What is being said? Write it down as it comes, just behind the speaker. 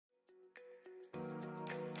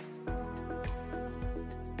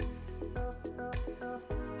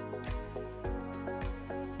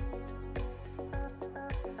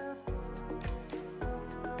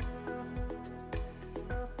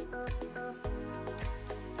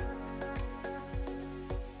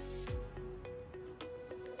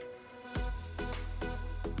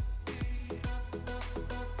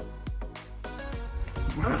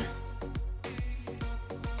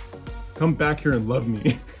Come back here and love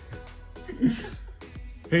me.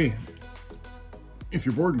 Hey, if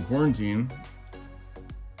you're bored in quarantine,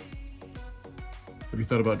 have you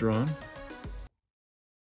thought about drawing?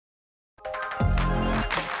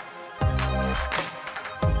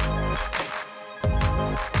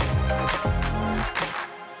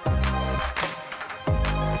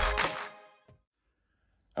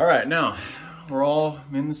 All right, now we're all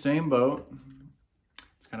in the same boat.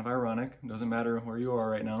 It's kind of ironic. It doesn't matter where you are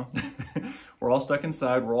right now. We're all stuck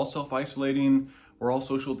inside. We're all self-isolating. We're all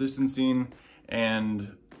social distancing,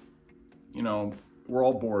 and you know, we're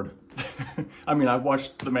all bored. I mean, I've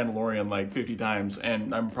watched The Mandalorian like 50 times,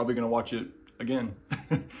 and I'm probably gonna watch it again.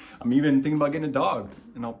 I'm even thinking about getting a dog,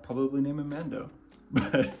 and I'll probably name him Mando.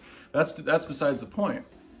 But that's besides the point.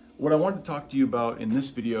 What I wanted to talk to you about in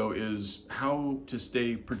this video is how to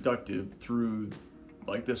stay productive through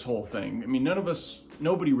like this whole thing. I mean,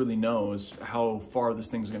 nobody really knows how far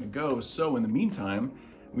this thing's gonna go. So in the meantime,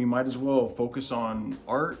 we might as well focus on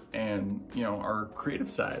art and, you know, our creative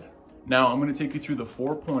side. Now, I'm gonna take you through the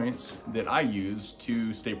 4 points that I use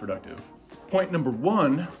to stay productive. Point number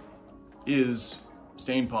 1 is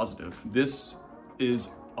staying positive. This is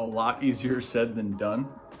a lot easier said than done,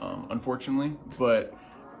 unfortunately, but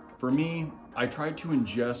for me, I try to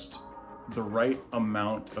ingest the right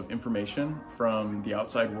amount of information from the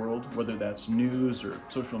outside world, whether that's news or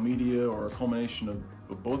social media or a culmination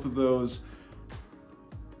of both of those,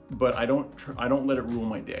 but I don't let it rule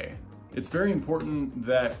my day. It's very important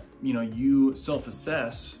that, you know, you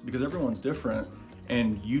self-assess, because everyone's different,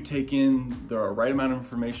 and you take in the right amount of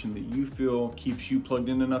information that you feel keeps you plugged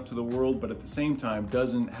in enough to the world, but at the same time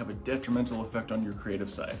doesn't have a detrimental effect on your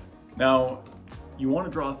creative side. Now, you want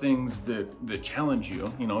to draw things that challenge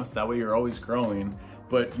you, you know, so that way you're always growing,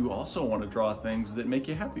 but you also want to draw things that make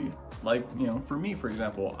you happy. Like, you know, for me, for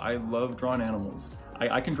example, I love drawing animals.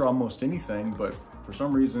 I can draw most anything, but for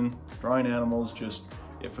some reason, drawing animals just,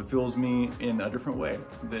 it fulfills me in a different way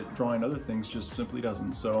that drawing other things just simply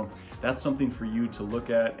doesn't. So that's something for you to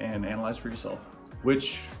look at and analyze for yourself,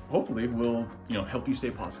 which hopefully will, you know, help you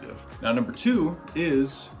stay positive. Now, number 2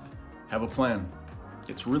 is have a plan.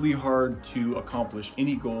 It's really hard to accomplish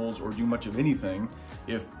any goals or do much of anything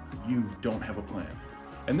if you don't have a plan.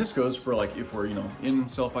 And this goes for like if we're, you know, in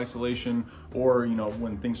self-isolation, or, you know,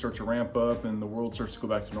 when things start to ramp up and the world starts to go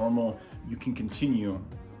back to normal, you can continue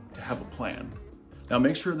to have a plan. Now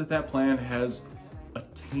make sure that that plan has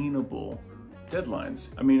attainable deadlines.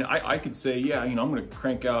 I mean, I could say, yeah, you know, I'm gonna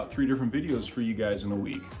crank out 3 different videos for you guys in a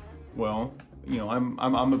week. Well, you know,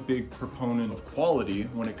 I'm a big proponent of quality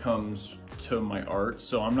when it comes to my art,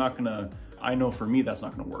 so I know for me that's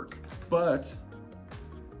not gonna work. But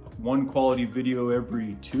 1 quality video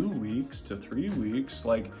every 2 weeks to 3 weeks,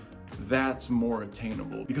 like, that's more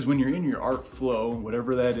attainable. Because when you're in your art flow,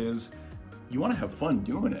 whatever that is, you wanna have fun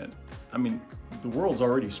doing it. I mean, the world's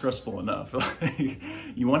already stressful enough.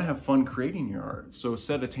 You wanna have fun creating your art, so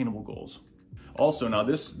set attainable goals. Also, now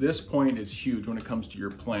this point is huge when it comes to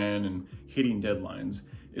your plan and hitting deadlines,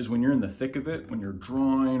 is when you're in the thick of it, when you're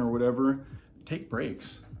drawing or whatever, take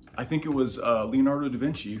breaks. I think it was Leonardo da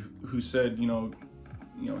Vinci who said, you know,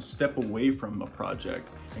 step away from a project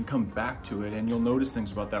and come back to it, and you'll notice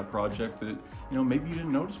things about that project that, you know, maybe you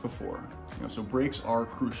didn't notice before. You know, so breaks are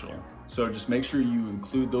crucial. So just make sure you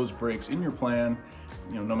include those breaks in your plan,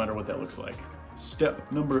 you know, no matter what that looks like. Step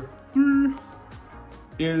number 3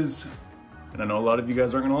 is, and I know a lot of you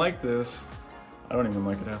guys aren't gonna like this, I don't even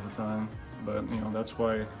like it half the time, but you know, that's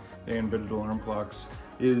why they invented alarm clocks,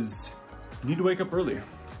 is you need to wake up early.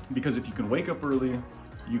 Because if you can wake up early,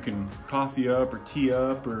 you can coffee up or tea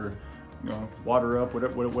up or, you know, water up,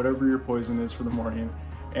 whatever your poison is for the morning,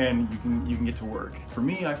 and you can get to work. For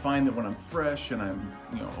me, I find that when I'm fresh and I'm,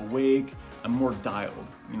 you know, awake, I'm more dialed.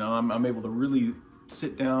 You know, I'm able to really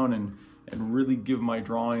sit down and really give my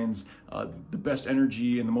drawings the best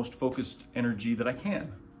energy and the most focused energy that I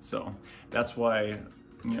can. So that's why,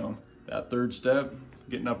 you know, that 3rd step,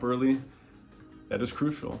 getting up early, that is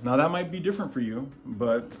crucial. Now that might be different for you,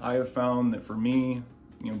 but I have found that for me,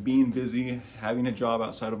 you know, being busy, having a job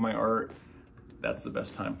outside of my art, that's the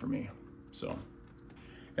best time for me. So,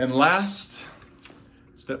 and last,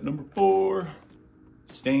 step number 4,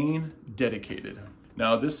 staying dedicated.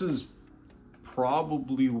 Now this is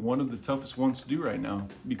probably one of the toughest ones to do right now,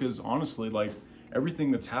 because honestly, like,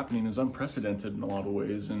 everything that's happening is unprecedented in a lot of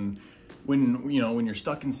ways. And when you're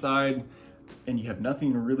stuck inside and you have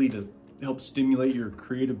nothing really to help stimulate your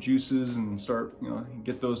creative juices and start, you know,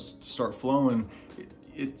 get those to start flowing,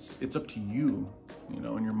 it's up to you, you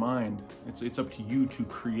know, in your mind. It's up to you to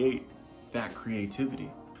create that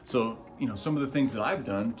creativity. So, you know, some of the things that I've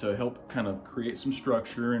done to help kind of create some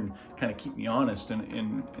structure and kind of keep me honest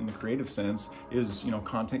in the creative sense is, you know,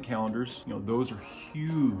 content calendars. You know, those are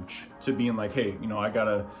huge to being like, hey, you know, I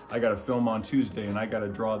gotta film on Tuesday and I gotta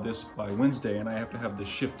draw this by Wednesday and I have to have this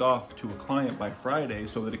shipped off to a client by Friday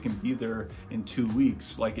so that it can be there in 2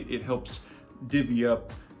 weeks. Like it helps divvy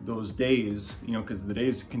up those days, you know, because the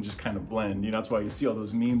days can just kind of blend. You know, that's why you see all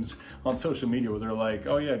those memes on social media where they're like,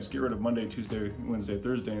 oh yeah, just get rid of Monday, Tuesday, Wednesday,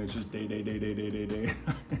 Thursday, and it's just day.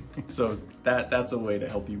 So that's a way to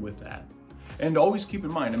help you with that. And always keep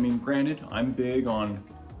in mind, I mean, granted, I'm big on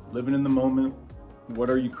living in the moment. What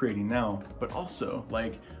are you creating now? But also,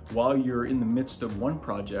 like, while you're in the midst of one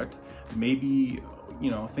project, maybe, you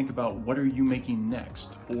know, think about what are you making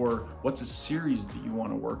next, or what's a series that you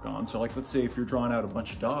want to work on. So like, let's say if you're drawing out a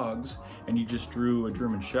bunch of dogs and you just drew a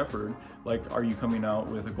German Shepherd, like, are you coming out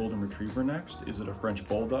with a Golden Retriever next? Is it a French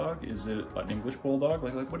Bulldog? Is it an English Bulldog?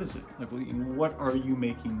 Like what is it? Like, what are you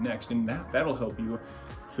making next? And that'll help you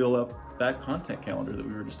fill up that content calendar that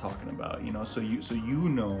we were just talking about, you know, so you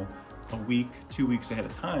know a week, 2 weeks ahead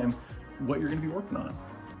of time what you're going to be working on.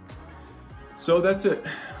 So that's it.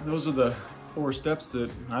 Those are the 4 steps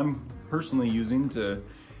that I'm personally using to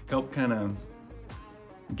help kind of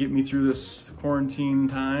get me through this quarantine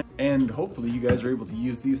time. And hopefully you guys are able to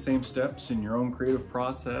use these same steps in your own creative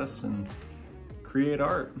process and create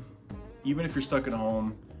art. Even if you're stuck at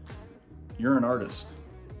home, you're an artist.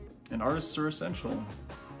 And artists are essential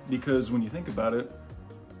because when you think about it,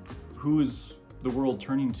 who is the world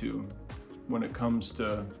turning to when it comes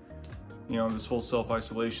to, you know, this whole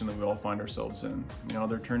self-isolation that we all find ourselves in? You know,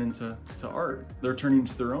 they're turning to art. They're turning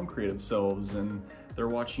to their own creative selves, and they're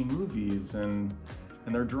watching movies, and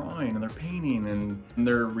they're drawing, and they're painting, and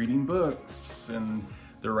they're reading books, and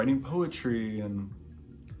they're writing poetry. And,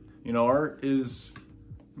 you know, art is,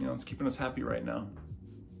 you know, it's keeping us happy right now.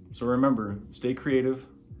 So remember, stay creative.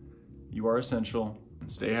 You are essential.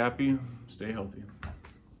 Stay happy, stay healthy.